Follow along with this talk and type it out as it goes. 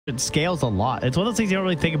it scales a lot. It's one of those things you don't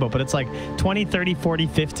really think about, but it's like 20, 30, 40,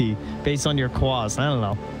 50 based on your quads. I don't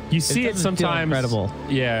know. You see it sometimes. Incredible.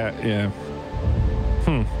 Yeah, yeah.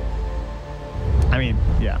 I mean,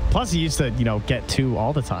 yeah. Plus, you used to, you know, get 2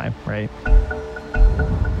 all the time, right?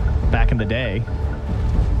 Back in the day.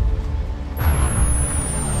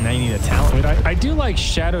 Now you need a talent. Wait, I do like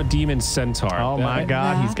Shadow Demon Centaur. Oh my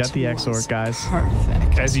God, he's got the Exort, guys.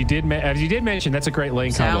 Perfect. As you did mention, that's a great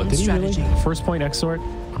lane combo. Did he really? First point Exort.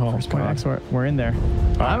 Oh, first point Exort. We're in there.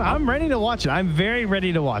 I'm ready to watch it. I'm very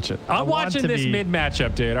ready to watch it. I'm watching this mid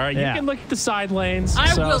matchup, dude. All right, you can look at the side lanes.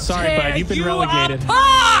 I will sorry, bud. You've been relegated.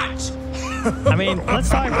 I mean, let's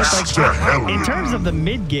talk like in terms of the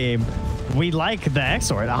mid game. We like the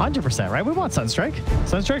Exort 100%, right? We want Sunstrike.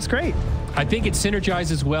 Sunstrike's great. I think it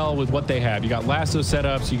synergizes well with what they have. You got lasso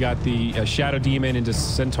setups. You got the Shadow Demon into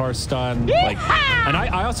Centaur stun. Like, and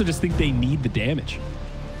I also just think they need the damage.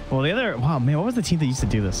 Well, the other, wow, man, what was the team that used to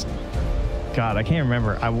do this? God, I can't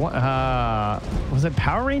remember. Was it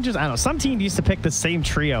Power Rangers? I don't know. Some team used to pick the same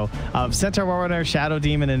trio of Centaur Warrior, Shadow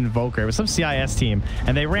Demon, and Invoker. It was some CIS team,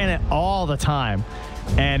 and they ran it all the time.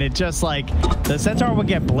 And it just like the Centaur would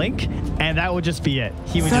get blink, and that would just be it.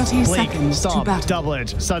 He would just blink, stomp, double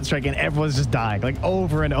edge, Sunstrike, and everyone's just dying like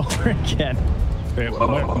over and over again.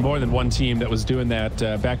 More than one team that was doing that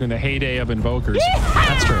back in the heyday of Invokers.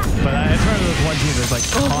 That's true. But it's one of those one team that's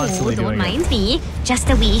like constantly doing don't mind me. Just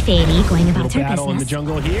a wee fairy going about her battle business. in the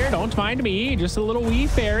jungle here. Don't mind me. Just a little wee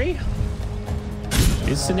fairy.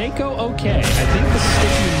 Is Seneko okay? I think the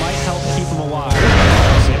sticky might help keep him alive.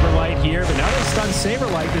 Saberlight here, but now they stun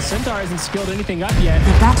Saberlight. The Centaur hasn't skilled anything up yet.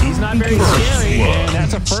 He's not very scary, and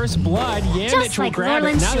that's a first blood. Yamich will grab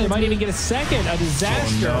it. Now they might even get a second. A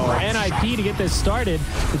disaster for NIP to get this started.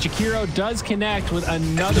 The Jakiro does connect with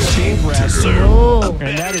another big rest.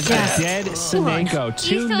 And that is a dead Seneko.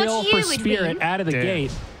 2-0 for Spirit out of the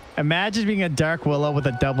gate. Imagine being a Dark Willow with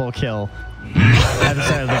a double kill at the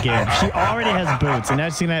start of the game. She already has boots, and now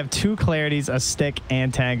she's gonna have 2 clarities, a stick,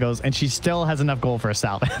 and tangos, and she still has enough gold for a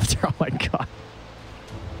salve after. Oh my God.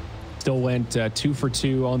 Still went 2 for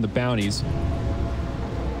 2 on the bounties.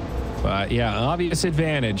 But yeah, obvious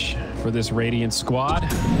advantage for this Radiant squad.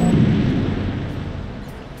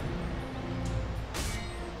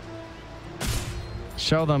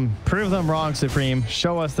 Show them, prove them wrong, Supreme.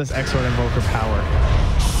 Show us this Exort Invoker power.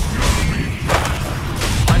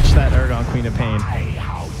 That Ergon Queen of Pain.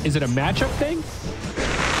 Is it a matchup thing?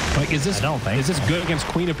 Like, is this? I don't think. Is this good against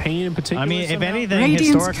Queen of Pain in particular? I mean, somehow? if anything,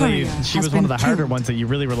 historically, she was one of the harder ones that you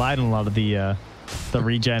really relied on a lot of the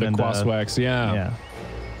regen and Quaswex. Yeah.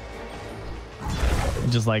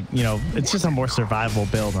 Just like, you know, it's just a more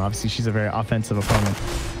survivable build. And obviously, she's a very offensive opponent.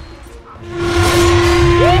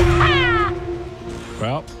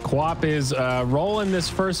 Well, Quap is rolling this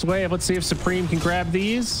first wave. Let's see if Supreme can grab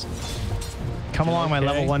these. Come along, my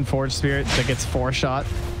level 1 Forge Spirit that gets 4-shot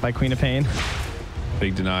by Queen of Pain.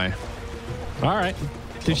 Big deny. All right.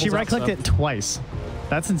 Dude, she right-clicked it twice.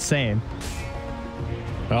 That's insane.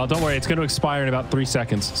 Well, don't worry. It's going to expire in about 3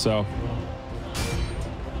 seconds, so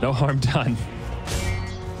no harm done.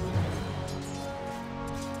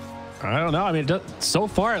 I don't know. I mean, so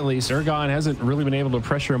far at least, Ergon hasn't really been able to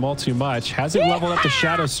pressure him all too much. Hasn't leveled up the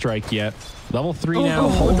Shadow Strike yet. Level 3 now,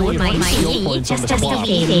 holding a few skill points on the clock.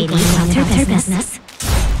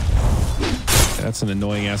 That's an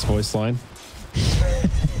annoying ass voice line.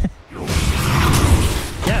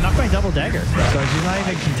 Yeah, not quite double dagger. So she's not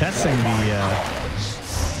even contesting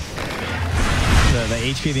the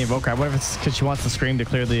HP of the Invoker. I wonder if it's because she wants to scream to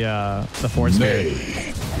clear the Force Spirit.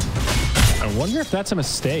 I wonder if that's a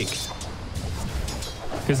mistake.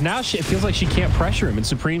 Because now it feels like she can't pressure him, and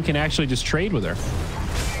Supreme can actually just trade with her.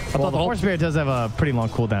 Well, the Force Spirit does have a pretty long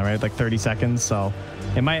cooldown, right? Like 30 seconds, so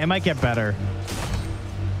it might get better.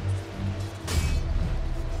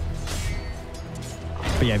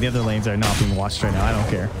 But yeah, the other lanes are not being watched right now. I don't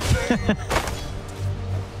care.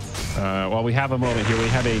 Well, we have a moment here. We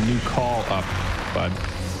have a new call up, bud.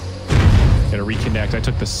 Gotta reconnect. I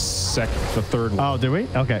took the third one. Oh, did we?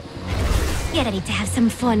 Okay. Get ready to have some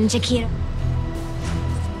fun, Jakiro.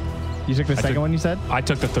 You took the second one, you said? I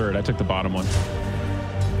took the third. I took the bottom one.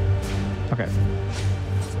 Okay.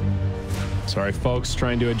 Sorry, folks.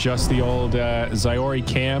 Trying to adjust the old Zyori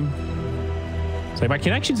cam. So my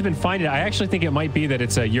connection's been fine. I actually think it might be that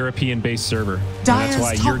it's a European-based server. That's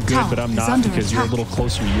why you're good, but I'm not, because you're a little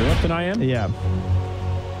closer to Europe than I am. Yeah.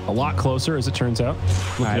 A lot closer, as it turns out.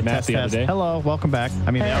 Looking at Matt the other day. Hello, welcome back.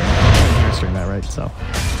 I mean, you're streaming that, right? So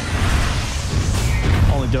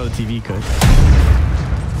only Dota TV could.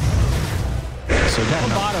 So down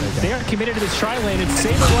bottom, they are committed to this tri-lane, and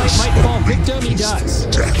Saberlight might fall victim. He does.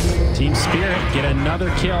 Team Spirit get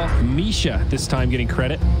another kill. Misha this time getting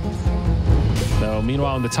credit. So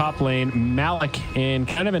meanwhile in the top lane, Malik in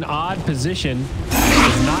kind of an odd position.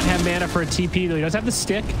 Does not have mana for a TP, though he does have the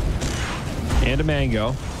stick and a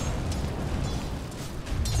mango.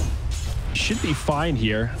 Should be fine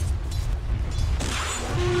here.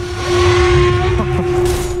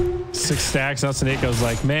 6 stacks. Now Saneko's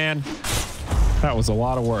like, man, that was a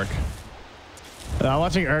lot of work. I'm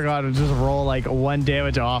watching Urgon just roll like 1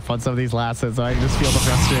 damage off on some of these last hits, so I can just feel the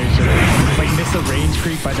frustration. Like miss a range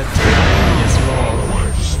creep by the tiniest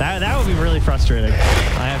roll. That would be really frustrating,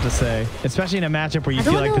 I have to say. Especially in a matchup where you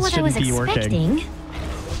feel like this shouldn't be working.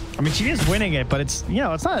 I mean, she is winning it, but it's, you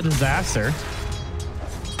know, it's not a disaster.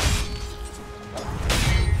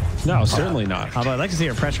 No, certainly not. Although I'd like to see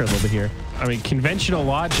her pressure a little bit here. I mean, conventional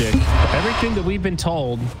logic, everything that we've been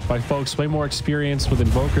told by folks way more experienced with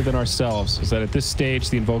Invoker than ourselves is that at this stage,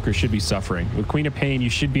 the Invoker should be suffering. With Queen of Pain, you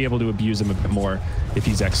should be able to abuse him a bit more if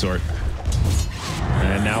he's Exort.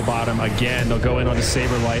 And now bottom again, they'll go in on the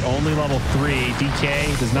Saberlight. Only level 3.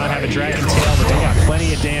 DK does not have a Dragon Tail, but they got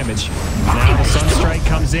plenty of damage. Now the Sunstrike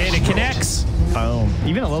comes in, it connects. Boom.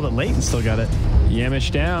 Even a little bit late and still got it.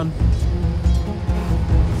 Yamish down.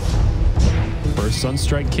 First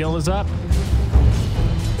Sunstrike kill is up.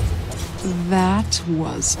 That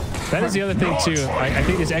was That is the other thing too. I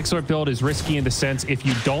think this Exort build is risky in the sense if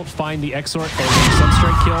you don't find the Exort or the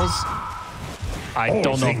Sunstrike kills, I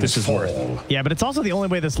don't know if this is worth. Yeah, but it's also the only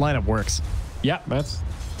way this lineup works. Yeah, that's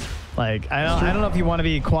like I don't know if you want to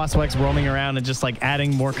be Quaswex roaming around and just like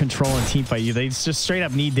adding more control and team fight you. They just straight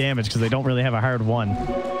up need damage because they don't really have a hard one.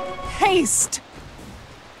 haste.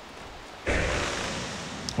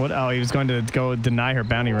 What? Oh, he was going to go deny her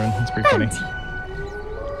bounty rune. That's pretty funny.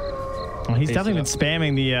 Well, he's definitely been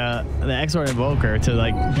spamming the Exort Invoker to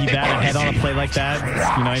like be that ahead on a play like that.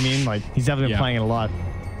 You know what I mean? Like he's definitely been playing it a lot.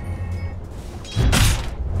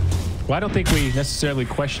 Well, I don't think we necessarily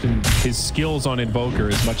question his skills on Invoker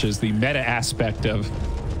as much as the meta aspect of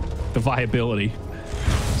the viability.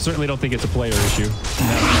 Certainly don't think it's a player issue.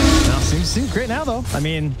 No, seems great now though. I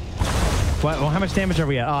mean, well, how much damage are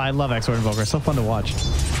we at? Oh, I love Exort Invoker. It's so fun to watch.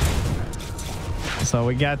 So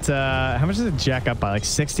we got, how much does it jack up by? Like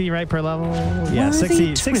 60, right, per level? Yeah,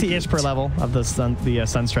 60-ish per level of the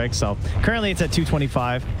Sunstrike. So currently it's at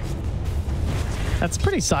 225. That's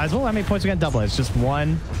pretty sizable. How many points we got double? It's just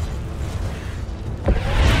 1.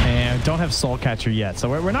 And don't have Soul Catcher yet. So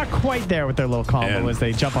we're not quite there with their little combo as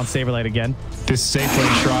they jump on Saberlight again. This safe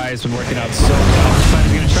lane try has been working out so well. This time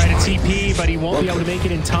he's going to try to TP, but he won't be able to make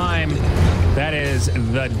it in time. That is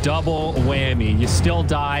the double whammy. You still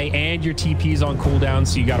die, and your TP's on cooldown,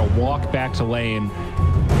 so you got to walk back to lane.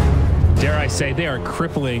 Dare I say, they are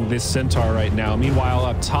crippling this Centaur right now. Meanwhile,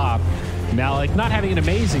 up top, Malik not having an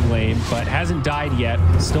amazing lane, but hasn't died yet.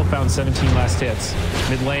 Still found 17 last hits.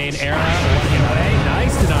 Mid lane, Era, one hit away.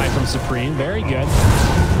 Nice deny from Supreme. Very good.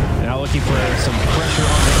 Now looking for some pressure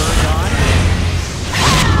on the Urgon.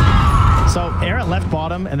 So Era left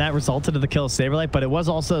bottom, and that resulted in the kill of Saberlight, but it was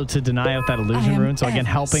also to deny out that illusion rune. So again,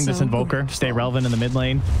 helping this Invoker stay relevant in the mid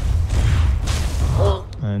lane.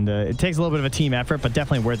 And it takes a little bit of a team effort, but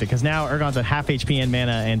definitely worth it because now Urgon's at half HP and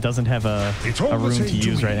mana and doesn't have a rune to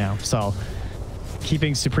use right now. So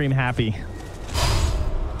keeping Supreme happy.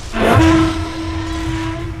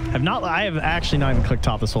 I have actually not even clicked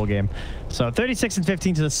top this whole game. So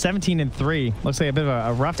 36-15 to the 17-3. Looks like a bit of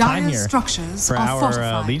a rough time here for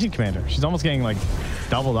our Legion commander. She's almost getting like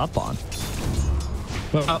doubled up on.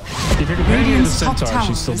 Well, if you're comparing to the Centaur,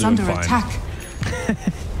 she's still doing fine.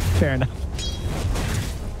 Fair enough.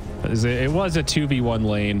 It was a 2v1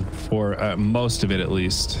 lane for most of it, at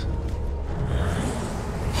least.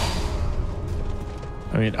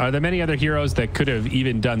 I mean, are there many other heroes that could have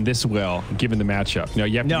even done this well, given the matchup? No,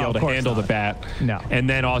 you have to be able to handle the bat. No. And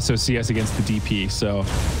then also CS against the DP. So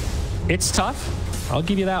it's tough. I'll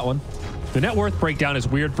give you that one. The net worth breakdown is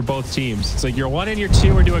weird for both teams. It's like your 1 and your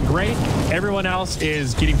 2 are doing great. Everyone else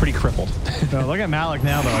is getting pretty crippled. No, look at Malik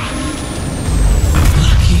now, though.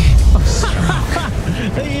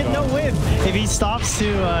 He had no win. If he stops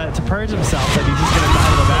to purge himself, then he's just going to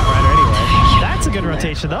die with a bat rider anyway. That's a good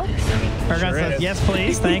rotation, though. Urgon says, yes,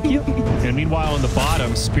 please. Thank you. And meanwhile, on the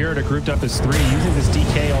bottom, Spirit are grouped up as 3, using this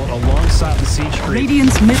DK alongside the siege creep.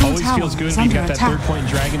 Radiant's middle always tower feels good when you've got that third point in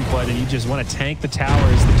Dragon Blood and you just want to tank the tower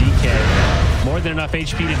as the DK. More than enough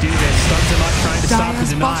HP to do this. Stuns him up, trying to stop the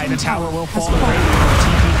deny. The tower will fall.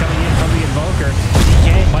 TP coming in from the Invoker.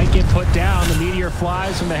 DK might get put down. The meteor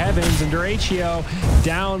flies from the heavens, and Duratio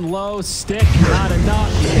down low. Stick, not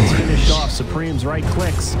enough. He gets finished off. Supreme's right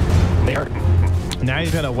clicks. They are Now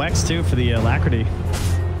he's got a Wex too for the alacrity.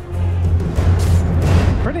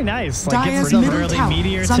 Pretty nice. Like gets some early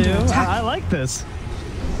meteor too. I like this.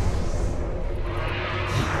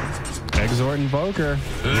 Exort Invoker.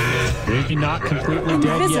 Maybe not completely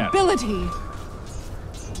dead yet. Invisibility.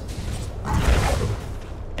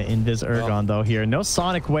 Invis Ergon though here. No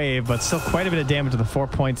Sonic Wave, but still quite a bit of damage to the 4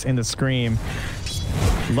 points in the Scream.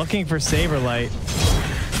 Looking for Saberlight.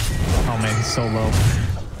 Oh man, he's so low.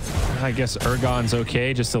 I guess Ergon's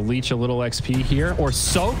okay just to leech a little XP here. Or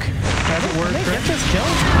Soak. Hasn't worked. Did they get this kill?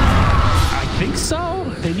 I think so.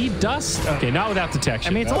 They need dust. Okay, not without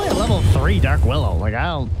detection. I mean, it's only a level 3 Dark Willow. Like, I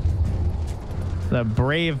don't... The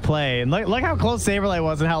brave play. And look how close Saberlight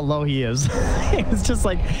was and how low he is. It's just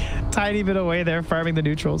like tiny bit away there farming the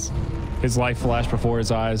neutrals. His life flashed before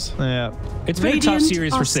his eyes. Yeah. It's been a tough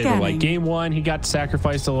series for Saberlight. Game 1, he got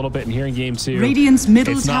sacrificed a little bit, and here in Game 2, Radiant's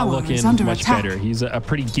middle it's not tower looking is under much attack. better. He's a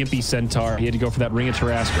pretty gimpy Centaur. He had to go for that Ring of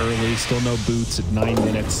Tarrasque early. Still no boots at 9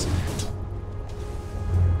 minutes.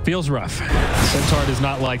 Feels rough. Centaur does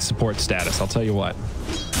not like support status, I'll tell you what.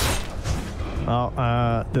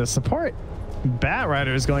 Well, the support Bat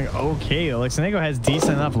Rider is going okay. Like, Sonego has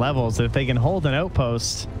decent enough levels that if they can hold an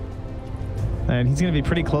outpost, and he's going to be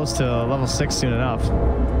pretty close to level 6 soon enough.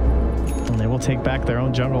 And they will take back their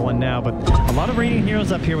own jungle one now, but a lot of Radiant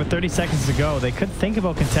heroes up here with 30 seconds to go. They could think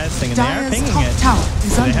about contesting, and they are pinging it. Do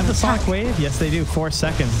they have the Sonic Wave? Yes, they do. 4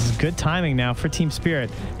 seconds. This is good timing now for Team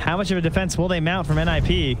Spirit. How much of a defense will they mount from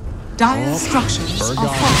NIP? Dire structures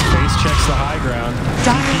Ergon face checks the high ground.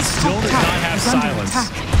 He still does not have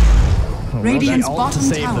silence. Radiant's bottom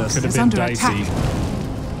tower is under attack.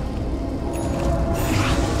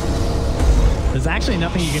 There's actually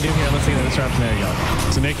nothing you can do here unless you get the disruption. There you go.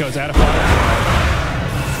 Taneko's out of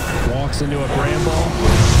fire. Walks into a bramble.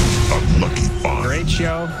 Unlucky find. Great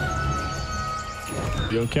show.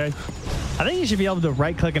 You okay? I think you should be able to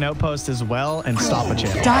right-click an outpost as well and stop a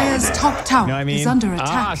channel. Dire's top tower is under attack.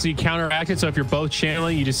 Ah, so you counteract it. So if you're both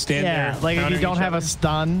channeling, you just stand there. Yeah, like if you don't have a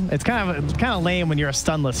stun, it's kind of lame when you're a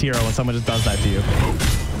stunless hero when someone just does that to you.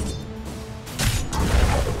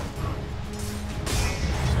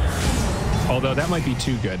 Although that might be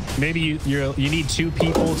too good. Maybe you need 2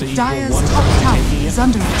 people to equal Dire's one top person tower taking is it.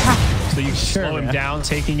 under attack. So you slow him down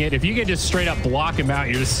taking it. If you can just straight up block him out,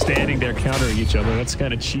 you're just standing there countering each other. That's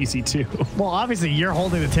kind of cheesy too. Well, obviously you're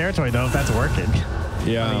holding the territory though if that's working.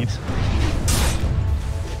 Yeah.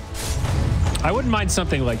 I wouldn't mind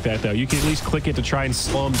something like that though. You can at least click it to try and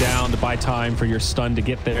slow him down to buy time for your stun to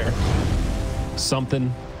get there.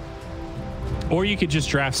 Something. Or you could just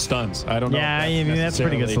draft stuns. I don't know. Yeah, I mean, that's a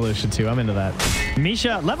pretty good solution too. I'm into that.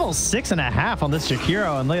 Misha, level 6.5 on this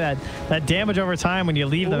Jakiro, and look at that damage over time when you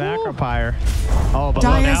leave the Macropyre. Oh, but look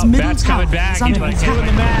Dire's out. middle Bat's tower coming back. is under He's like, attack. doing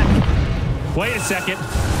the mat. Wait a second.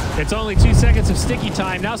 It's only 2 seconds of sticky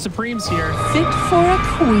time. Now Supreme's here. Fit for a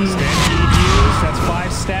queen. Stampede used. That's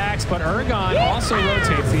 5 stacks. But Ergon also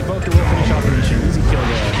rotates. The Invoker will finish off the mission. Easy kill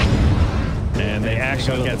there. And they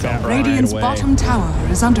actually get that right Radiant's away. bottom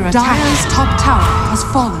tower is under attack. Dire's top tower has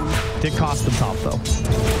fallen. Did cost them top though.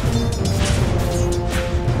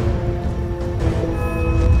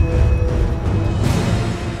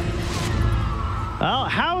 Well,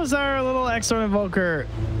 how's our little Exort Invoker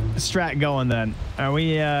strat going then? Are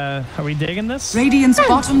we digging this? Radiant's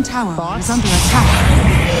bottom tower Thoughts? is under attack.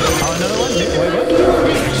 Oh, another one? Wait.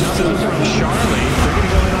 Nothing from Charlie. They're going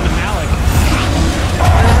to go in on the Malik.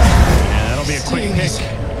 And that'll be a quick pick.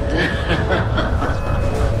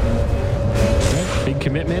 Big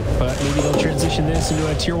commitment, but maybe they'll transition this into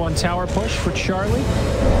a tier 1 tower push for Charlie.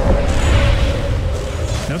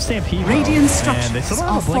 No Stampede. Radiant And structures they still don't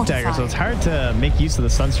are have a Blink Dagger, so fortified. it's hard to make use of the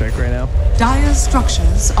Sunstrike right now. Dire's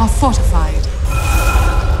structures are fortified.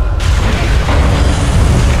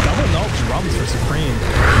 Double null drums for Supreme.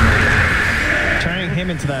 Turning him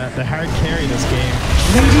into the hard carry this game.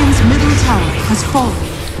 Radiant's middle tower has fallen.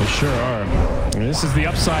 They sure are. And this is the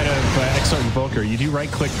upside of Exort Invoker. You do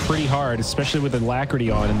right-click pretty hard, especially with Alacrity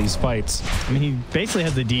on in these fights. I mean, he basically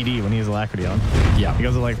has the DD when he has Alacrity on. Yeah. He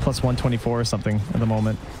goes to like plus 124 or something at the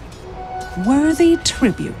moment. Worthy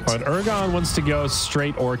tribute. But Ergon wants to go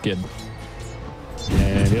straight Orchid.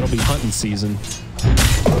 And it'll be hunting season.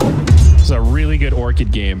 This is a really good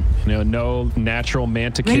Orchid game. You know, no natural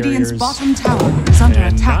Manta Radiant's carriers. bottom tower is under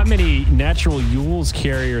And attack. not many natural Yules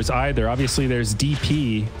carriers either. Obviously, there's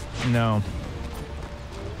DP. No.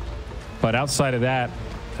 But outside of that,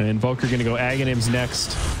 Invoker going to go Aghanims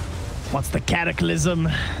next. What's the Cataclysm?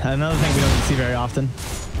 Another thing we don't see very often.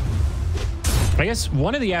 I guess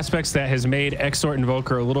one of the aspects that has made Exort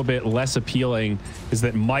Invoker a little bit less appealing is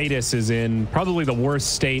that Midas is in probably the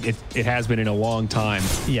worst state it has been in a long time.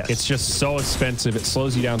 Yes. It's just so expensive. It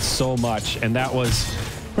slows you down so much. And that was,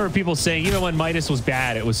 I remember people saying even when Midas was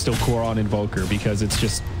bad, it was still core on Invoker because it's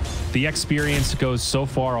just, the experience goes so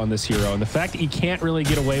far on this hero. And the fact that you can't really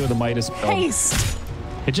get away with a Midas build, Haste.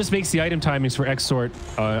 it just makes the item timings for Exort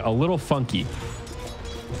a little funky.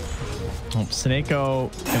 Oh, Snako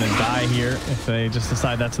gonna die here if they just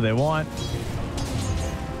decide that's what they want.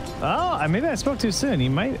 Oh, maybe I spoke too soon. He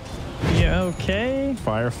might be okay.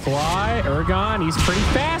 Firefly, Urgon, he's pretty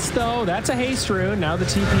fast though. That's a haste rune. Now the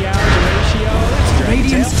TP out, the ratio. That's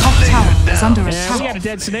Radiant's top tower is under and we got attack. a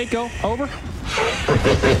dead Snako. Over.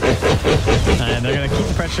 And they're gonna keep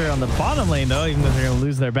the pressure on the bottom lane though, even though they're gonna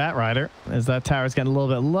lose their Bat Rider, as that tower's getting a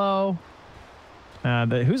little bit low.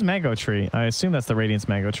 Who's Mango Tree? I assume that's the Radiant's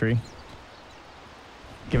Mango Tree.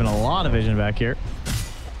 Giving a lot of vision back here.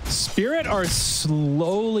 Spirit are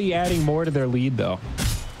slowly adding more to their lead though.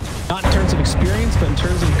 Not in terms of experience, but in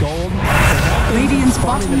terms of gold. Radiant's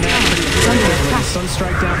bottom tower is under attack.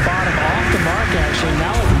 Sunstrike down bottom, off the mark actually.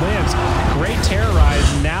 Now it lives. Great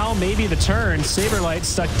terrorize. Now maybe the turn. Saberlight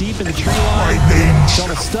stuck deep in the tree line.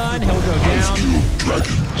 Double stun. He'll go down.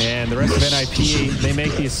 And the rest of NIP, they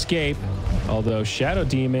make the escape. Although Shadow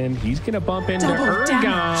Demon, he's going to bump into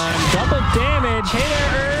Urgon. Double damage. Hey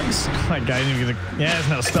there, Urgs. That guy didn't even get there's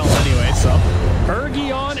no spell anyway, so.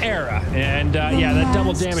 Urgi on Era. And yeah, that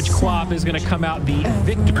double damage Quap is going to come out the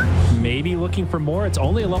victor. Maybe looking for more. It's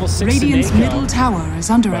only a level 6 Radiant's Snako, middle tower is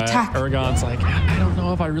under but attack. Urgon's like, I don't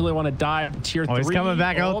know if I really want to die at tier 3. He's coming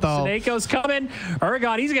back out, though. Snako's coming.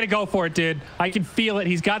 Urgon, he's going to go for it, dude. I can feel it.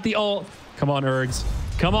 He's got the ult. Come on, Urgs.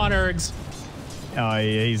 Come on, Urgs. Oh,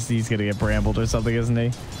 yeah, he's gonna get brambled or something, isn't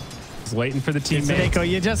he? He's waiting for the teammate. Snako,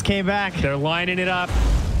 you just came back. They're lining it up.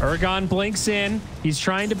 Urgon blinks in. He's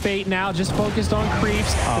trying to bait now, just focused on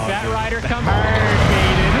creeps. The Bat Rider comes.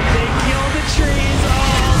 They killed the trees.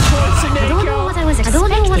 Oh, poor I don't know what I was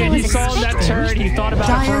And he saw expecting. that turn. He thought about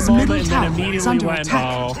it Dire's for a moment middle and then tower is immediately under went,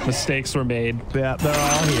 attack. oh, mistakes were made. Yeah, they're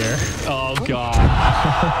all here. Oh,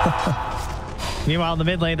 God. Meanwhile, in the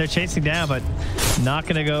mid lane, they're chasing down, but not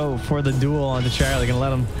going to go for the duel onto Charlie. They're going to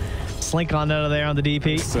let him slink on out of there on the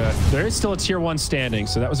DP. There is still a tier 1 standing,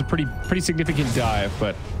 so that was a pretty significant dive,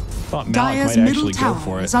 but thought Malik Dire's might middle actually go for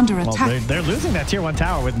tower it. is under Well, attack. they're losing that tier 1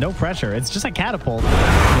 tower with no pressure. It's just a catapult.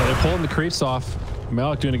 Yeah, they're pulling the creeps off.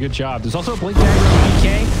 Malik doing a good job. There's also a blink dagger on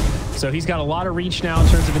PK, so he's got a lot of reach now in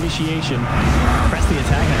terms of initiation. Press the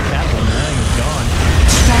attack and that catapult, and that thing is gone.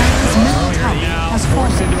 Dire's middle tower Now has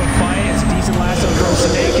forced fallen. into a fight. It's a decent lasso from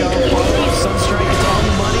Snako. Sunstrike is on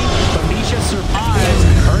the money, but Misha survives.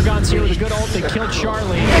 Urgon's here with a good ult. They killed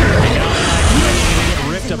Charlie. And now they're get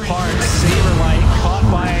ripped apart. Saberlight caught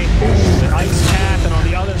by the ice path, and on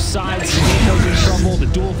the other side, Snako's in trouble. The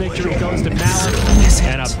dual victory goes to Malik,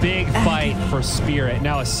 and a big fight for Spirit.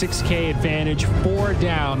 Now a 6K advantage, 4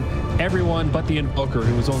 down. Everyone but the Invoker,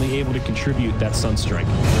 who was only able to contribute that Sunstrike.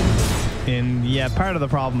 And yeah, part of the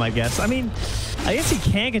problem, I guess. I mean, I guess he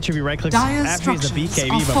can contribute right clicks Dire's after he's a structures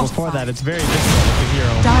BKB, are but before fortified. that, it's very difficult with the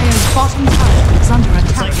hero. Dire's bottom tower is under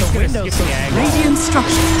attack. Like the windows. skip the Ags. Radiant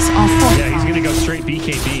structures are fortified. Yeah, he's going to go straight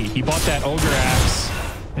BKB. He bought that Ogre Axe.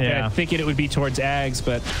 Yeah. Thinking it would be towards Ags,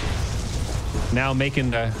 but now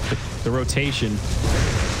making the rotation.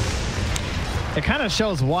 It kind of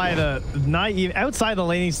shows why outside the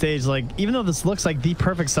laning stage, like, even though this looks like the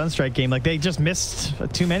perfect Sunstrike game, like, they just missed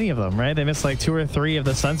too many of them, right? They missed like 2 or 3 of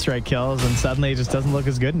the Sunstrike kills, and suddenly it just doesn't look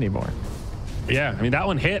as good anymore. Yeah, I mean, that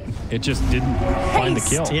one hit. It just didn't find the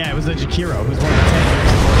kill. Yeah, it was a Jakiro, who's one of the 10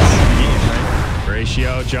 in the game, right?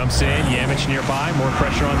 Ratio jumps in. Yamich nearby. More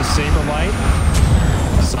pressure on the Saberlight.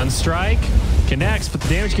 Sunstrike connects, but the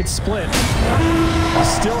damage gets split.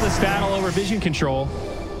 Still this battle over vision control.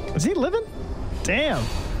 Is he living? Damn.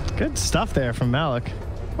 Good stuff there from Malik.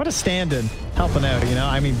 What a stand-in. Helping out, you know?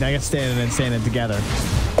 I mean, I guess standing and standing together.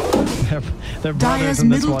 They're brothers Dire's in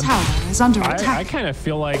this middle one. tower is under I attack. kind of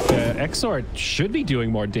feel like the Exort should be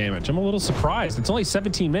doing more damage. I'm a little surprised. It's only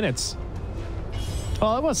 17 minutes.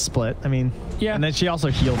 Well, it was split. I mean, Yeah. And then she also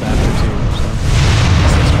healed after, too.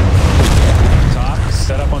 Top,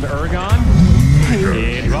 set up onto Urgon.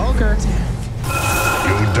 Invoker.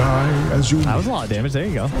 You'll die as you That was a lot of damage. There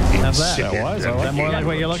you go. How's that? That was. I Is like that more it. like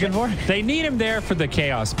what you're looking for? They need him there for the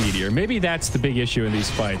Chaos Meteor. Maybe that's the big issue in these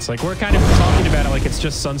fights. Like, we're kind of talking about it like it's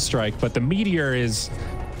just Sunstrike, but the Meteor is...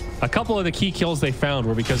 A couple of the key kills they found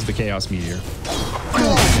were because of the Chaos Meteor.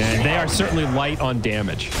 And they are certainly light on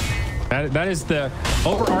damage. That is the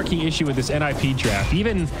overarching issue with this NIP draft.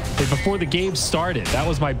 Even before the game started, that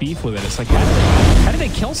was my beef with it. It's like, how do How did they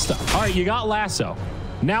kill stuff? All right, you got lasso.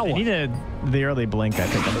 Now He what? needed the early blink, I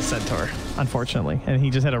think, on the Centaur, unfortunately. And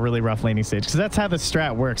he just had a really rough laning stage. Because that's how the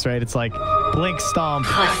strat works, right? It's like blink, stomp,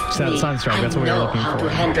 set Sunstrike. That's what we were looking for.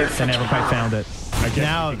 I never quite found it. I guess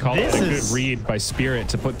Now, you call this it a good is... read by Spirit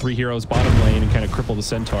to put 3 heroes bottom lane and kind of cripple the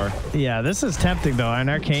Centaur. Yeah, this is tempting, though. An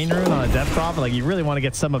Arcane Rune on a Death Prophet, like, you really want to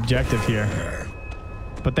get some objective here.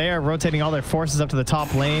 But they are rotating all their forces up to the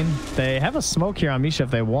top lane. They have a smoke here on Misha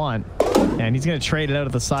if they want. And he's going to trade it out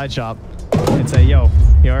at the side shop and say, yo,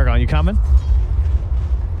 Argon, you coming?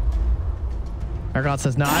 Argon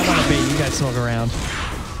says, nah, I want to bait. You guys smoke around.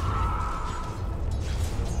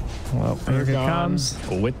 Well, here it comes.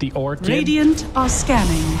 With the Orchid. Radiant are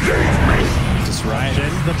scanning. Disruption.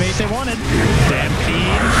 The bait they wanted.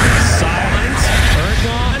 Stampede. Silence.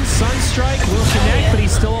 Ergon. Sunstrike will connect, but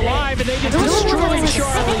he's still alive, and they just destroy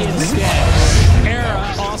Charlie instead.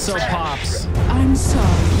 Era also pops. I'm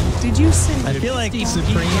sorry. Did you say? I feel like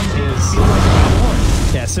Supreme is...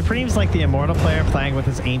 Yeah, Supreme's like the immortal player playing with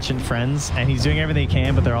his ancient friends, and he's doing everything he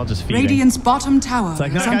can, but they're all just feeding. Radiant's bottom tower It's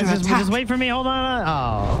like, no, is guys, under just attack. wait for me. Hold on.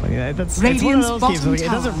 Oh, yeah, it's one Radiant's of those games. bottom Like, it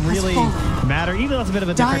doesn't tower really has matter, even though it's a bit of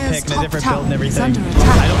a different Dire's pick and a different top build and tower is everything. under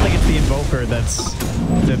attack. I don't think it's the Invoker that's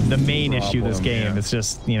the main issue this game. It's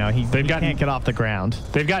just, you know, he can't get off the ground.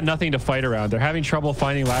 They've got nothing to fight around. They're having trouble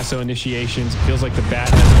finding lasso initiations. It feels like the bat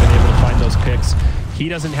hasn't been able to find those picks. He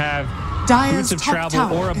doesn't have Dire's boots of top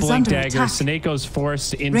travel or a tower is blink under dagger. attack. Seneco's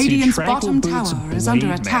forced into Radiant's tranquil bottom boots tower is under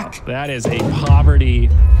blade attack. mount. That is a poverty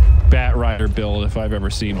Bat Rider build if I've ever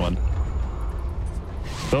seen one.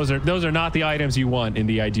 Those are not the items you want in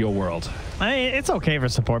the ideal world. I mean, it's okay for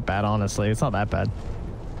support bat, honestly. It's not that bad.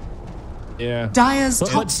 Yeah. Dire's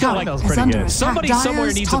top still, tower like, is under attack. somebody Dire's somewhere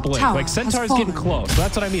needs a top blink. tower Like, Centaur's has getting fallen. close.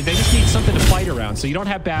 That's what I mean. They just need something to fight around. So you don't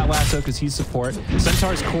have Bat Lasso because he's support.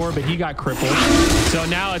 Centaur's core, but he got crippled. So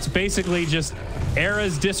now it's basically just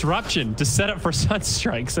Era's disruption to set up for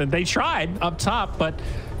Sunstrikes. And they tried up top, but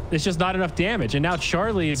it's just not enough damage. And now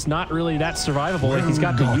Charlie is not really that survivable. Like, he's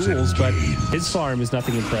got the Yules, but his farm is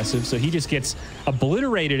nothing impressive. So he just gets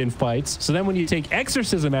obliterated in fights. So then when you take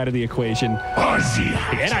Exorcism out of the equation, the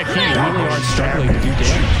NIP really are struggling to do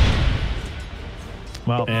damage.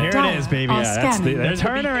 Well, here it is, baby. Are Yeah, that's scanning. the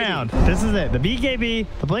turnaround. This is it. The BKB,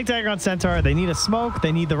 the Blink Dagger on Centaur. They need a smoke.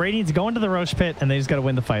 They need the Radiant to go into the Roche Pit, and they just got to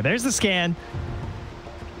win the fight. There's the scan.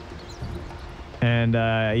 And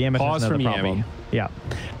Yamish Pause has from another problem. Yami. Yeah.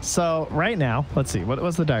 So right now, let's see. What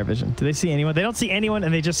was the dire vision? Do they see anyone? They don't see anyone,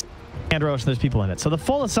 and they just scanned Roche, and there's people in it. So the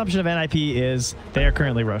full assumption of NIP is they are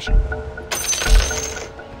currently Roshing.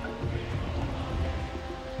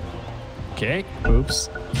 Okay. Oops.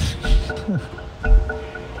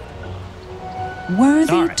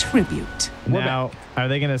 Worthy All right. tribute. Now, are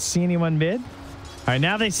they going to see anyone mid? All right,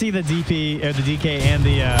 now they see the DP, or the DK, and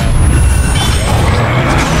the...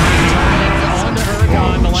 On to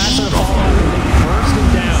Ergon, the last of the follow-up,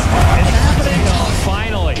 bursting down. It's happening. Oh,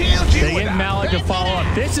 finally. They get Malik to follow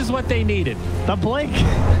up. This is what they needed. The Blink.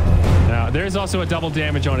 Now, there's also a double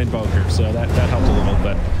damage on Invoker, so that helped a little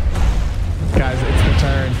bit. Guys, it's the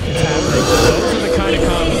turn. It's happening. Those are the kind of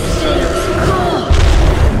combos.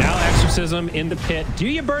 Now Exorcism in the pit. Do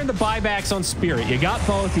you burn the buybacks on Spirit? You got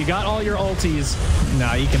both. You got all your ultis.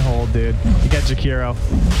 No, you can hold, dude. You got Jakiro.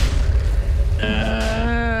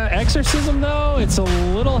 Exorcism, though, it's a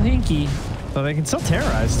little hinky. So they can still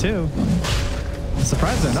terrorize, too. I'm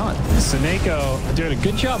surprised they're not. Seneko doing a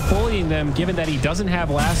good job bullying them, given that he doesn't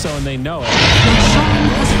have lasso and they know it. Roshan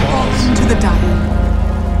has fallen to the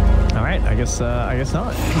dire. All right, I guess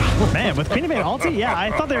not. Man, with Queen of Bane ulti, yeah,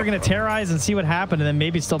 I thought they were going to terrorize and see what happened and then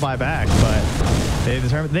maybe still buy back, but they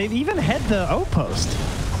determined they even had the outpost.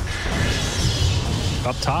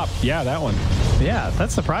 Up top. Yeah, that one. Yeah,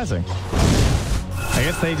 that's surprising. I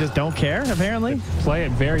guess they just don't care, apparently. Play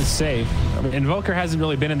it very safe. I mean, Invoker hasn't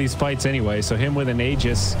really been in these fights anyway, so him with an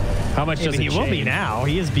Aegis, how much does it He change? will be now.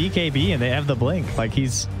 He is BKB and they have the Blink. Like,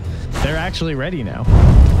 they're actually ready now.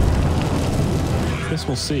 This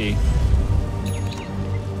we'll see.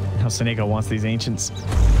 How Seneko wants these Ancients.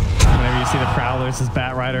 Whenever you see the Prowlers, his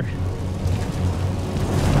Bat Rider.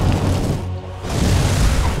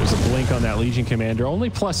 There's a blink on that Legion Commander. Only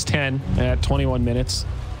plus 10 at 21 minutes.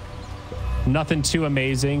 Nothing too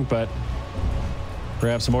amazing, but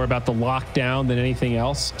perhaps more about the lockdown than anything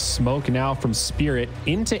else. Smoke now from Spirit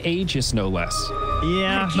into Aegis, no less.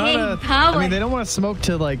 Yeah, Arcane power. I mean, they don't want to smoke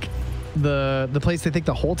to like the place they think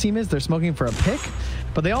the whole team is. They're smoking for a pick,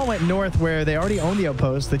 but they all went north where they already own the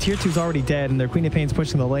outpost. The tier 2's already dead, and their Queen of Pain's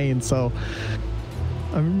pushing the lane. So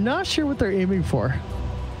I'm not sure what they're aiming for.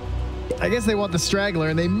 I guess they want the straggler,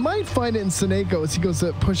 and they might find it in Seneko as he goes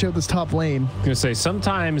to push out this top lane. I was gonna say,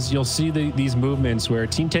 sometimes you'll see these movements where a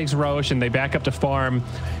team takes Roche and they back up to farm,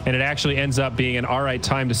 and it actually ends up being an all right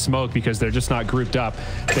time to smoke because they're just not grouped up.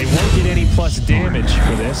 They won't get any plus damage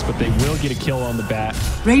for this, but they will get a kill on the bat.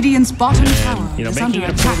 Radiant's bottom tower You know, is making under it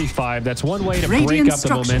a attack. 4v5, that's one way to Radiant break up the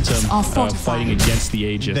structures momentum are of fortified. fighting against the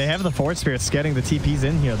Aegis. They have the forward spirits getting the TPs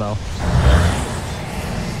in here, though.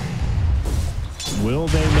 Will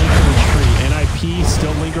they make the retreat? NIP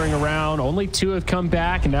still lingering around. Only 2 have come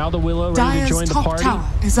back, and now the Willow ready Dire's to join the top party. tower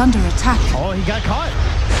is under attack. Oh, he got caught.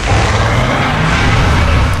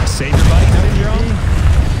 Save your bike, Syndrome.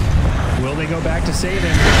 Will they go back to save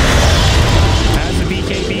him? Has the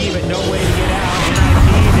BKB, but no way to get out.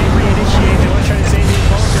 NIP, they reinitiate. They want to try to save the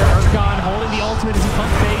Invoker. Urgon holding the ultimate as he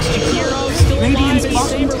pump fakes. Jakiro still Radiant's alive.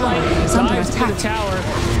 bottom tower is under Dives to the attack. tower.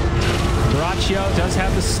 Duraccio does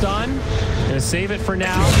have the stun. Gonna save it for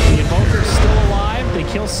now. The Invoker's still alive. They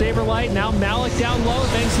kill Saberlight. Now Malik down low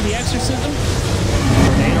thanks to the exorcism.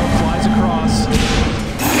 Tornado flies across.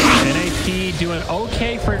 NAP doing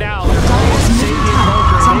okay for now. They're trying to save the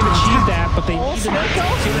Invoker. They've achieved that, but they need to not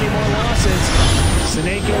take too many more losses.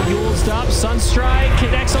 Seneko duels up. Sunstrike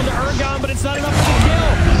connects onto Urgon, but it's not enough for the kill.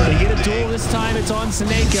 They get a duel this time. It's on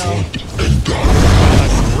Seneko. A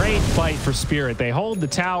great fight for Spirit. They hold the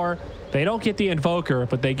tower. They don't get the Invoker,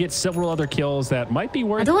 but they get several other kills that might be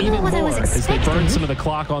worth don't know even what I more was as they burn expecting. some of the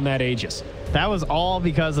clock on that Aegis. That was all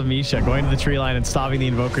because of Misha going to the tree line and stopping the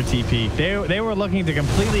Invoker TP. They were looking to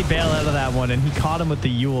completely bail out of that one, and he caught him with the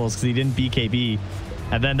Yules because he didn't BKB.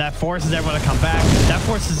 And then that forces everyone to come back. That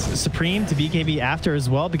forces Supreme to BKB after as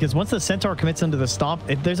well, because once the Centaur commits under the stomp,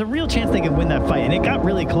 there's a real chance they can win that fight. And it got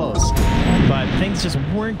really close, but things just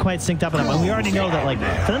weren't quite synced up enough. And we already know that, like,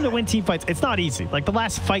 for them to win team fights, it's not easy. Like, the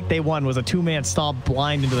last fight they won was a 2-man stomp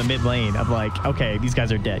blind into the mid lane of like, okay, these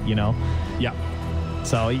guys are dead, you know? Yeah.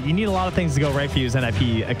 So you need a lot of things to go right for you as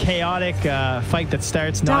NIP. A chaotic fight that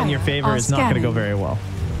starts not in your favor is not going to go very well.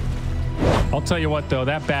 I'll tell you what, though,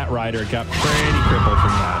 that Bat Rider got pretty crippled from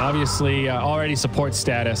that. Obviously, already support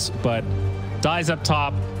status, but dies up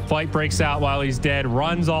top. Fight breaks out while he's dead.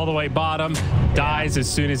 Runs all the way bottom. Dies as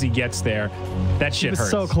soon as he gets there. That shit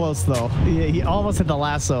hurts. So close, though. He almost hit the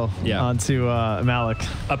lasso onto Malik.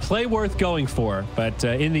 A play worth going for, but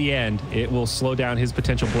in the end, it will slow down his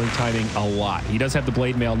potential blink timing a lot. He does have the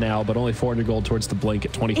Blade Mail now, but only 400 gold towards the blink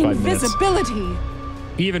at 25 minutes. Invisibility.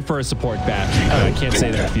 Even for a support bat, I can't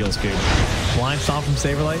say that it feels good. Blind stomp from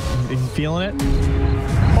Saberlight. Is he feeling it?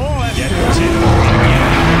 Oh, that's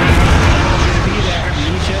be there.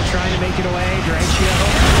 Misha trying to make it away. Duraccio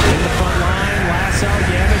in the front line. Lasso,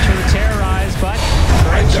 damage for the terrorize, but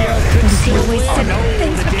Duraccio couldn't steal it.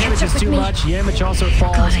 The damage is too much. Yamich also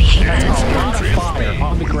falls. God, I hate That's that. a lot of fire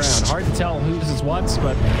on the ground. Hard to tell whose is what's,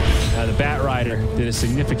 but the Bat Rider did a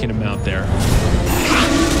significant amount there.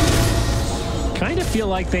 Kind of feel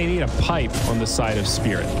like they need a pipe on the side of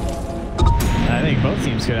Spirit. I think both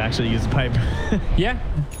teams could actually use a pipe. Yeah.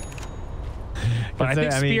 But I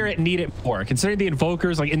think Spirit need it more. Considering the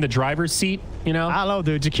Invoker's like in the driver's seat, you know? I don't know,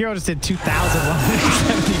 dude. Jakiro just did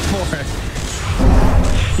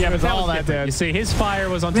 2,174. Yeah, but was that all was that, different. dude. You see, his fire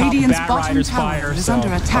was on top Radiant's of Bat bottom Rider's tower fire, is so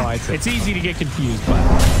under attack. it's easy to get confused, but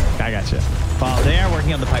I gotcha. Well, they are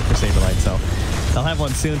working on the pipe for Saberlight, so they'll have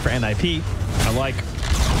one soon for NIP. I like.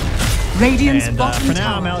 Radiant's And bottom for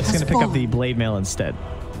now, tower Malik's has going to pick up fallen. the Blade Mail instead.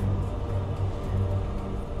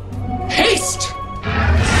 Haste!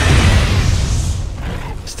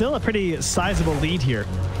 Still a pretty sizable lead here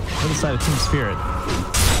on the side of Team Spirit.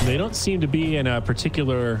 They don't seem to be in a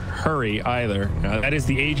particular hurry either. That is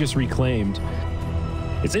the Aegis reclaimed.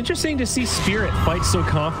 It's interesting to see Spirit fight so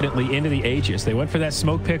confidently into the Aegis. They went for that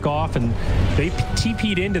smoke pick off and they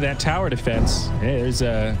TP'd into that tower defense. Hey, there's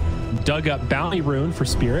a dug up bounty rune for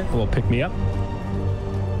Spirit. A little pick me up.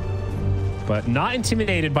 But not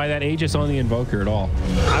intimidated by that Aegis on the Invoker at all.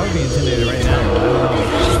 I would be intimidated right now. I don't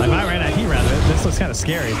know. Like, my right IP rather, this looks kind of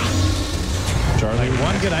scary. Charlie, like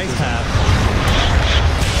one good ice path.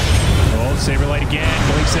 Oh, Saberlight again.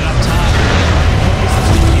 Blinks it up top.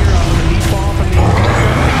 Hero with a lead ball from the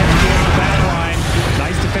back line.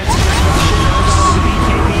 Nice defensive disruption. Goes to the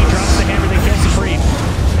BKB. Drops the hammer. They catch Supreme.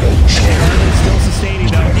 Charlie still sustaining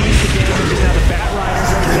though. He's the damage. Now the Bat Rider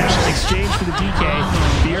goes down in exchange for the DK.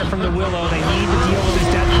 Fear from the Willow. They need to deal with his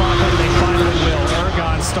death clock, but they finally will.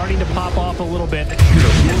 Urgon starting to pop off a little bit.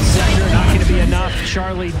 Sector not going to be enough.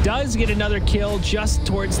 Charlie does get another kill just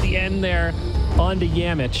towards the end there onto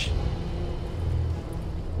Yamich.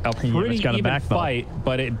 A pretty even fight,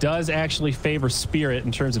 but it does actually favor Spirit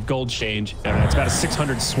in terms of gold change. It's about a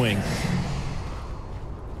 600 swing.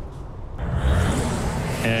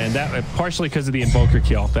 And that partially because of the Invoker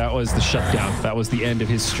kill. That was the shutdown. That was the end of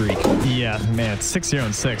his streak. Yeah, man, it's 6-0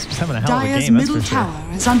 and 6. Just having a hell of a Dire's game, that's middle for sure.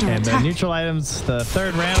 tower is under And the attack. neutral items, the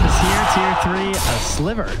third round is here. Tier 3, a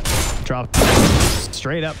sliver. Dropped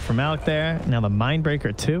straight up from Alec there. Now the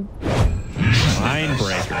Mindbreaker 2.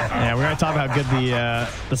 Mindbreaker. Yeah, we're going to talk about how good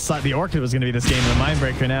the Orchid was going to be this game. The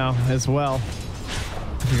Mindbreaker now as well.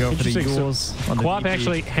 If you go for the Yules on the Quap DP.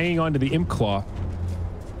 actually hanging on to the Imp Claw.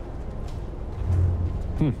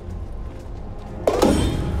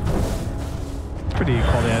 Pretty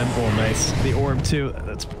quality item. Oh, nice. The Orb too.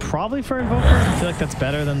 That's probably for Invoker. I feel like that's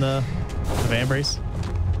better than the Vambrace.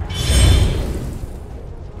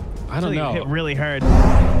 I don't know. Hit really hard.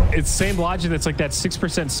 It's same logic. That's like that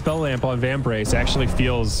 6% spell lamp on Vambrace actually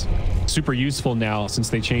feels super useful now since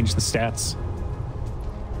they changed the stats.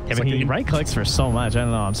 Yeah, but he right clicks for so much. I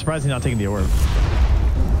don't know. I'm surprised he's not taking the Orb.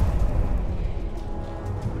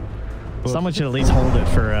 Someone should at least hold it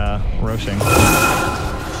for Roshing.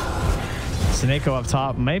 Sineko up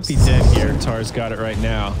top might be dead here. Tar's got it right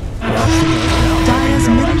now. Dire's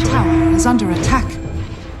middle tower is under attack.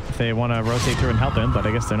 If they want to rotate through and help him, but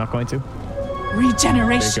I guess they're not going to.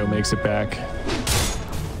 Regeneration. Sineko makes it back.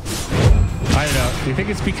 I don't know. Do you think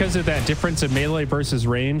it's because of that difference of melee versus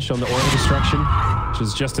range on the Aura Destruction, which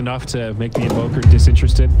is just enough to make the Invoker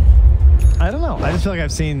disinterested? I don't know. I just feel like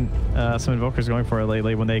I've seen some Invokers going for it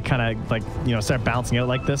lately when they kind of like, start bouncing out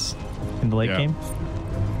like this in the late game.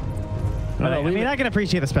 I mean, I can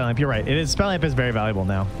appreciate the spell lamp. You're right. Spell lamp is very valuable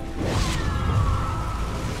now.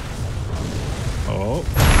 Oh,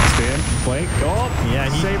 stand, flank. Oh, yeah,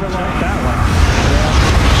 he Saber took like that one.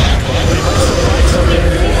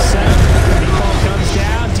 Default comes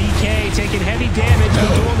down. DK taking heavy damage. We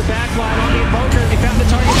duel the backline on the Invoker. They found the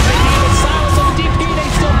target. Silence on the DP. They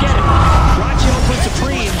still get it. Rachio puts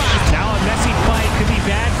Supreme. Now a messy fight. Could be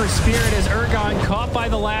bad for Spirit as Ergon caught by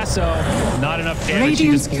the lasso. Not enough damage.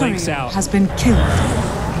 He Radiant's just blinks courier out. has been killed.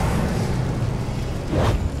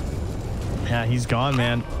 Yeah, he's gone,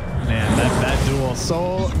 man. Man, that duel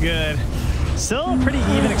so good. Still a pretty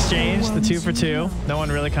even exchange, the 2 for 2. No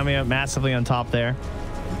one really coming up massively on top there.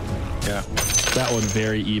 Yeah, that one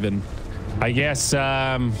very even. I guess,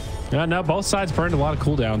 no, both sides burned a lot of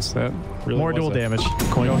cooldowns. That really More was dual a damage.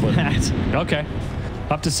 coin flip. Okay,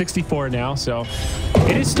 up to 64 now, so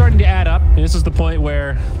it is starting to add up. And this is the point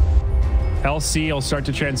where LC will start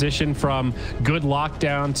to transition from good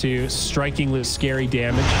lockdown to strikingly scary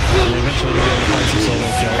damage. And eventually we'll be able to find some solo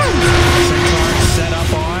kills. Centaur set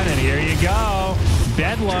up on, and here you go.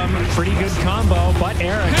 Bedlam, pretty good combo, but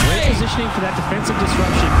Era, great positioning for that defensive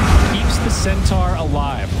disruption. Keeps the Centaur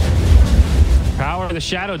alive. Power of the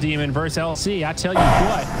Shadow Demon versus LC. I tell you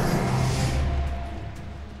what.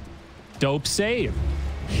 Dope save.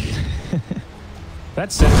 That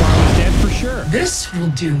Centaur was dead for sure. This will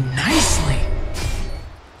do nicely.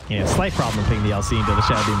 Yeah, slight problem picking the LC into the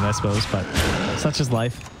Shadow Demon, I suppose, but such is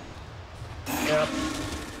life. Yep.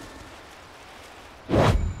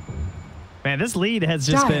 Man, this lead has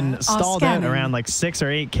just been stalled out around like 6 or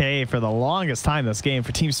 8K for the longest time this game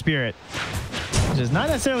for Team Spirit, which is not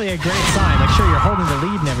necessarily a great sign. Like, sure, you're holding the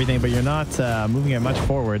lead and everything, but you're not moving it much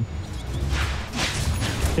forward.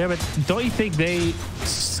 Yeah, but don't you think they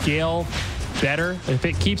scale better if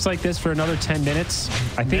it keeps like this for another 10 minutes?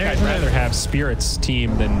 I think I'd rather have Spirit's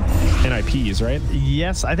team than NIP's, right?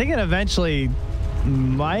 Yes, I think it eventually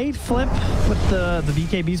might flip with the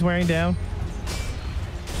BKBs wearing down.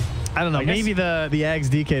 I don't know. Maybe the Ags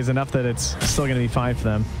DK is enough that it's still going to be fine for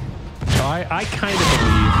them. I kind of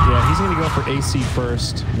believe, yeah, he's going to go for AC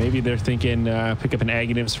first. Maybe they're thinking pick up an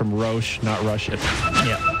Agonibs from Roche, not rush it.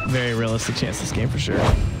 Yeah, very realistic chance this game for sure.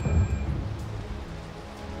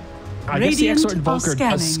 I guess the Exort Invoker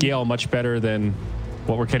does scale much better than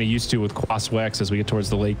what we're kind of used to with Quas Wex as we get towards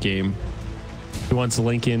the late game. He wants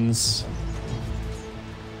Lincolns.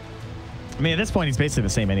 I mean, at this point, he's basically the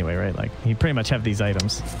same anyway, right? Like, he pretty much have these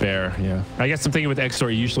items. Fair, yeah. I guess I'm thinking with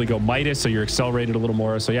Exort, you usually go Midas, so you're accelerated a little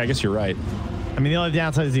more. So, yeah, I guess you're right. I mean, the only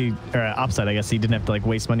downside is upside, I guess, he didn't have to, like,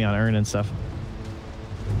 waste money on Urn and stuff.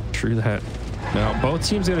 True that. Now, both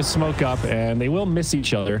teams going to smoke up, and they will miss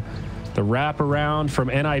each other. The wraparound from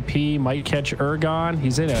NIP might catch Ergon.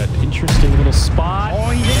 He's in an interesting little spot. Oh,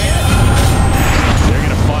 he did it! They're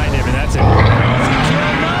going to find him, and that's it.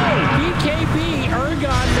 BKB,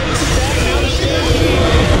 Ergon makes it back out of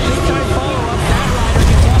big time follow-up.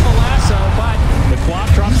 Batrider gets off a lasso, but the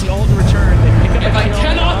Quap drops the old return. They pick up a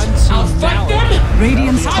kill I'll fuck them.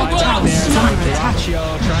 Radiant's top tower is under attack. Rachio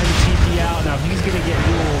trying to TP out. Now he's going to get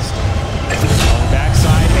duels. On the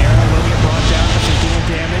backside, Era will get brought down for some dual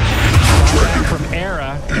damage. Back from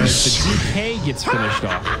Era. The DK gets finished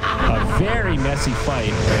off. A very messy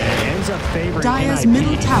fight and ends up favoring Dire's NIP.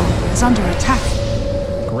 middle tower is under attack.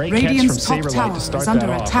 Great Radiant's catch top from Saberlight tower to start is under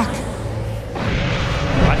that off. attack.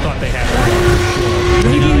 I thought they had it.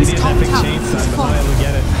 Radiant's They top did that big tower chain is stun, but fallen. I would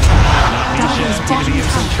get it. Dire's Misha bottom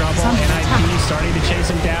gives some tower trouble. is under NIP attack. starting to chase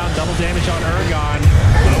him down. Double damage on Ergon.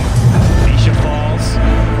 Misha falls.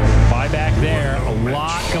 Buyback there. A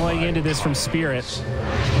lot going into this from Spirit.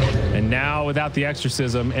 And now, without the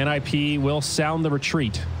exorcism, NIP will sound the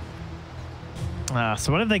retreat.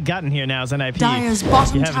 So what have they gotten here now as NIP? Dire's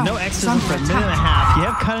bottom You have tower no is exorcism under for a minute attack. and a half. You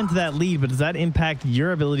have cut into that lead, but does that impact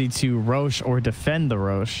your ability to Roche or defend the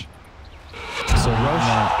Roche? So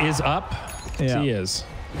Roche is up. Yeah. He is.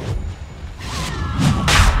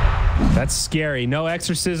 That's scary. No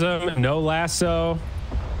exorcism, no lasso.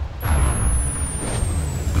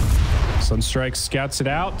 Sunstrike scouts it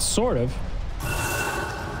out, sort of.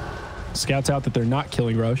 Scouts out that they're not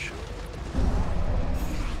killing Roche.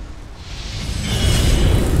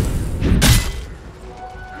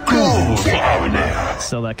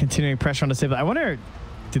 Still that continuing pressure on the Sable. I wonder,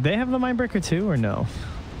 did they have the Mindbreaker too or no?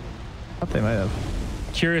 I thought they might have.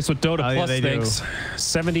 Curious what Dota yeah, Plus they thinks.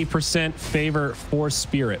 70% favor for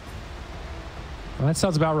Spirit. Well, that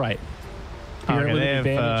sounds about right. Spirit Okay, with they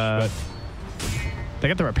an have, advantage, they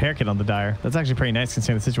got the repair kit on the Dire. That's actually pretty nice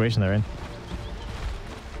considering the situation they're in.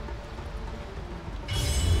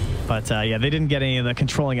 But yeah, they didn't get any of the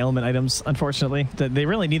controlling element items, unfortunately. They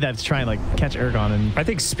really need that to try and like catch Ergon. And I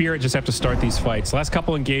think Spirit just have to start these fights. Last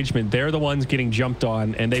couple engagement, they're the ones getting jumped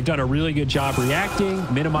on, and they've done a really good job reacting,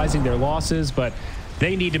 minimizing their losses, but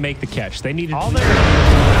they need to make the catch. They need to... all but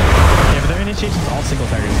their initiation's all single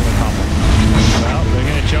targets, no problem. Well, they're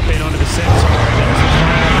going to jump in onto the Centaur. There's a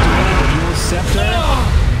fire the Dual Scepter.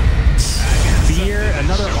 Fear,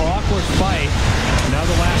 another awkward fight. Now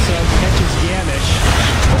the lasso catches Gamish.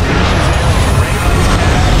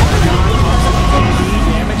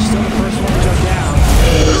 Damage, still the first one to go down.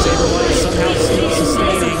 Saberlight somehow still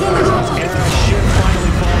sustaining. Era should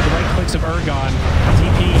finally fall. The right clicks of Ergon.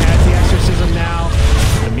 DP has the exorcism now.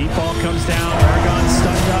 The meatball comes down. Ergon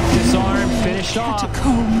stunned up, disarmed, finished off.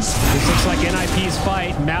 Catacombs. This looks like NIP's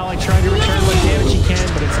fight. Malik trying to return what damage he can,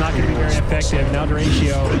 but it's not going to be very effective. Now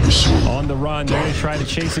Duratio on the run. They're going to try to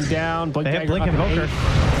chase him down. They have Blink Invoker.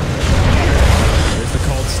 There's the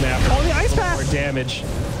cold snap. Oh, the ice path! More damage.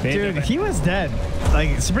 Dude, he was dead.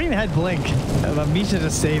 Like, Supreme had Blink. Misha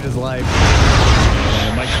just saved his life.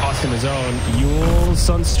 And it might cost him his own. Yule,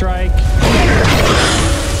 Sunstrike.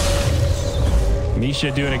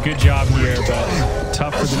 Misha doing a good job here, but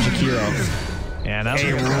tough for the Jakiro. Yeah, that was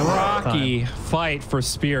A rocky fight for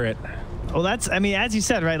Spirit. Well, that's, I mean, as you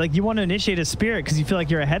said, right? Like, you want to initiate a Spirit because you feel like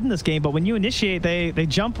you're ahead in this game, but when you initiate, they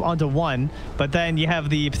jump onto one, but then you have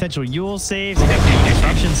the potential Yule saves, you have the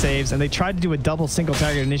disruption saves, and they tried to do a double single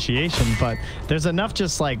target initiation, but there's enough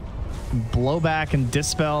just like blowback and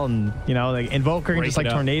dispel and, you know, like Invoker can just like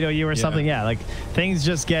tornado you or something. Yeah, like things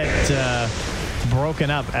just get broken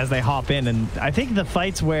up as they hop in, and I think the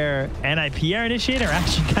fights where NIP are initiated are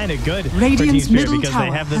actually kind of good for Team Spirit because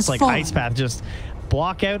they have this like ice path just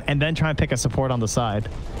block out and then try and pick a support on the side.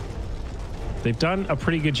 They've done a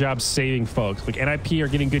pretty good job saving folks. Like NIP are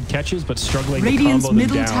getting good catches, but struggling to Radiant's combo them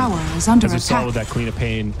middle down. tower is under as we saw attack. with that Queen of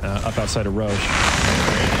Pain up outside of Roche.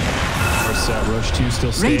 Of course, Roche 2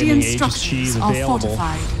 still standing. Radiant Aegis structures Cheese are available.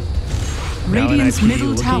 fortified. Now Radiant's NIP middle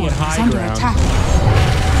looking tower at is high under ground. attack.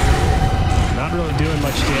 Not really doing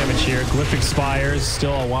much damage here. Glyph expires.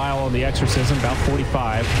 Still a while on the exorcism. About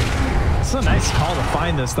 45. It's a nice call to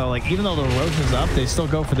find this, though. Like, even though the Roche is up, they still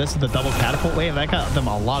go for this with the double catapult wave. That got them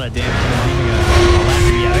a lot of damage.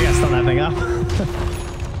 Yeah, they got to stun that thing up.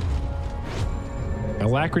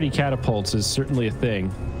 Alacrity catapults is certainly a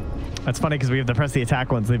thing. That's funny because we have the press the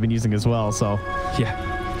attack ones they've been using as well, so. Yeah.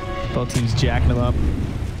 Both teams jacking them up.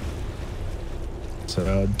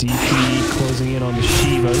 So DP closing in on the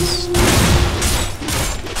Shivas.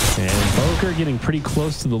 And Boker getting pretty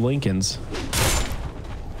close to the Lincolns.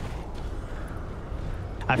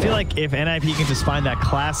 I feel like if NIP can just find that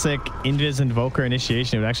classic Invis Invoker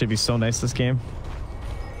initiation, it would actually be so nice this game.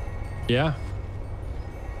 Yeah.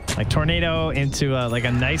 Like Tornado into like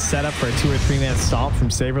a nice setup for a 2 or 3 man stomp from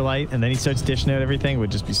Saberlight, and then he starts dishing out everything,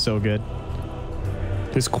 would just be so good.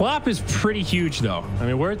 This Quap is pretty huge, though. I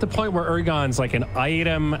mean, we're at the point where Ergon's like an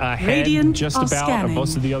item ahead just about of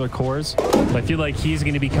most of the other cores. But I feel like he's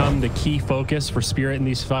going to become the key focus for Spirit in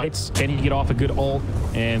these fights. Can he get off a good ult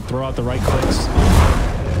and throw out the right clicks?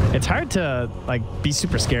 It's hard to like be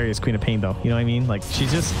super scary as Queen of Pain, though. You know what I mean? Like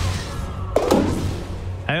she's just,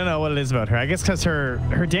 I don't know what it is about her. I guess because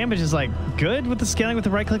her damage is like good with the scaling with the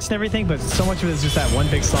right clicks and everything, but so much of it is just that one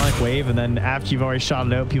big sonic wave, and then after you've already shot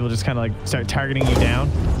it out, people just kind of like start targeting you down.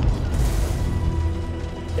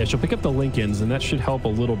 Yeah, she'll pick up the Lincolns, and that should help a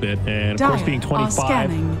little bit. And of course, being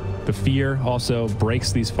 25, the fear also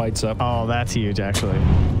breaks these fights up. Oh, that's huge, actually.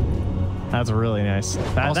 That's really nice.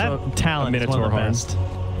 That talent is one of the best.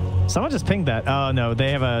 Someone just pinged that. Oh, no.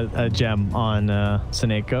 They have a gem on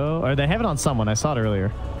Seneko. Or they have it on someone. I saw it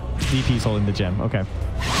earlier. DP's holding the gem. Okay.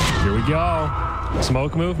 Here we go.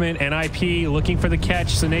 Smoke movement. NIP looking for the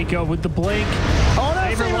catch. Seneko with the blink. Oh, no.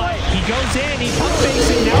 Saberlight. He goes in. He pump fakes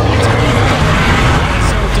it. Now he gets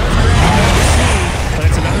so does grab the but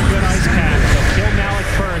it's another good ice pack. They'll kill Malik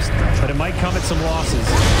first, but it might come at some losses.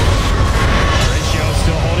 Ratio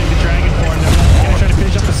still holding the dragon form. They're going to try to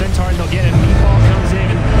finish up the centaur, and they'll get it. Meatball comes in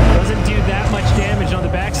and doesn't do that much damage on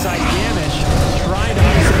the backside. Damage trying to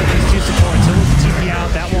isolate these two supports. He'll look to TP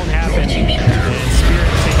out. That won't happen. And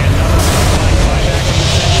Spirit taking another flying back from the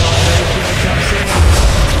centaur. Ratio jumps in.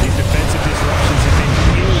 These defensive disruptions have been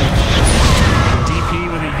huge. DP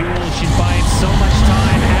with a Yule. She's buying so much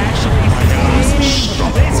time. Actually,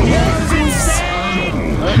 this is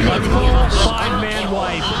insane. A full 5-man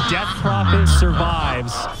wipe. Death Prophet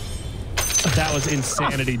survives. That was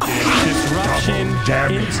insanity, dude. Disruption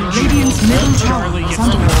into Radiant's middle tower Charlie is gets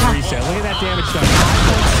under the attack. reset. Look at that damage done.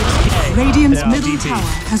 5.6k. Radiant's middle DP. tower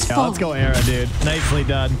has fallen. Let's go, Era, dude. Nicely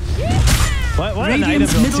done. What an item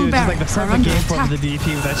Radiant's build, middle too. It's just like the barracks are perfect under game for attack. the DP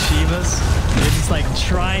with that Shivas. They're just like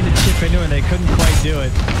trying to chip into it, and they couldn't quite do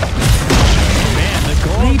it. Man, the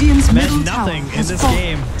goal Radiant's meant middle nothing tower in has this fallen.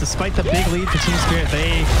 game. Despite the big lead for Team Spirit,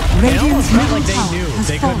 they Radiant's almost felt middle like they tower knew has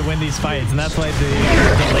they couldn't fallen. win these fights, and that's why the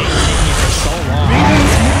delay was taking it for so long.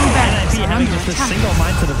 Radiant's middle barracks NIP are having under just this attack. single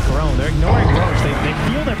mind to the throne. They're ignoring Roach. They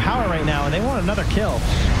feel their power right now, and they want another kill.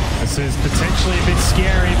 This is potentially a bit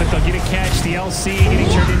scary, but they'll get a catch. The LC getting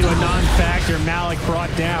turned into a non-factor. Malik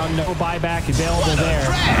brought down. No buyback available there.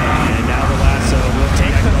 And now the lasso will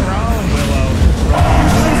take the throne. Willow.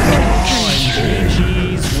 And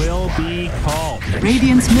GG's will be called.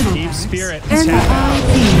 Radiant's middle Team barracks. Spirit. NIP.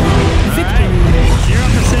 Victory.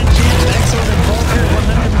 0% chance. Excellent and Volker.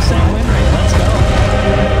 100% win rate. Let's go.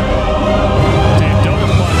 Dude, Dota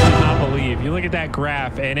Plus did not believe. You look at that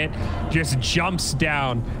graph, and it just jumps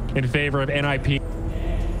down in favor of NIP.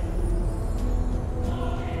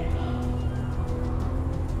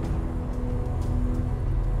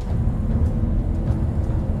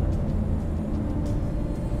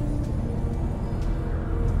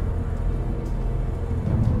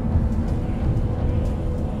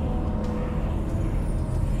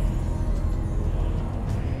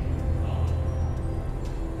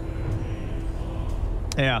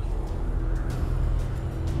 Yeah.